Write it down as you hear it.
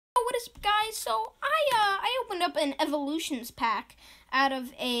What is up, guys? So I opened up an Evolutions pack out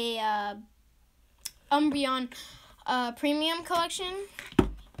of a Umbreon premium collection.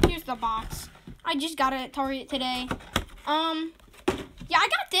 Here's the box. I just got it at Target today. Yeah, I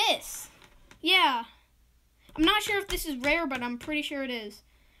got this. Yeah. I'm not sure if this is rare, but I'm pretty sure it is.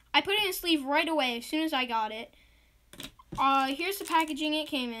 I put it in a sleeve right away as soon as I got it. Here's the packaging it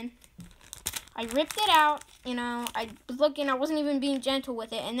came in. I ripped it out, I was looking, I wasn't even being gentle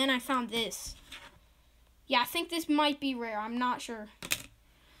with it, and then I found this. Yeah, I think this might be rare, I'm not sure.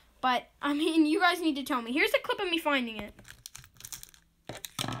 But, you guys need to tell me. Here's a clip of me finding it.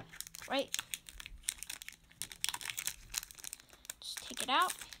 Right. Just take it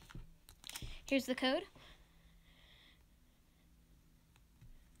out. Here's the code.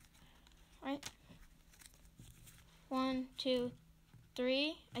 Right. 1, 2,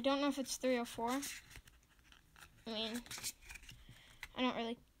 3. I don't know if it's 3 or 4. I don't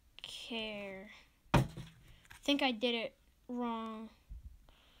really care. I think I did it wrong.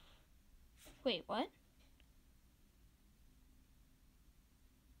 Wait, what?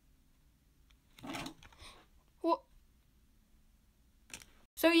 What?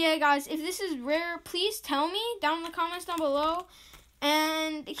 So yeah, guys, if this is rare, please tell me down in the comments down below.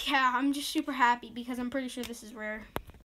 And yeah, I'm just super happy because I'm pretty sure this is rare.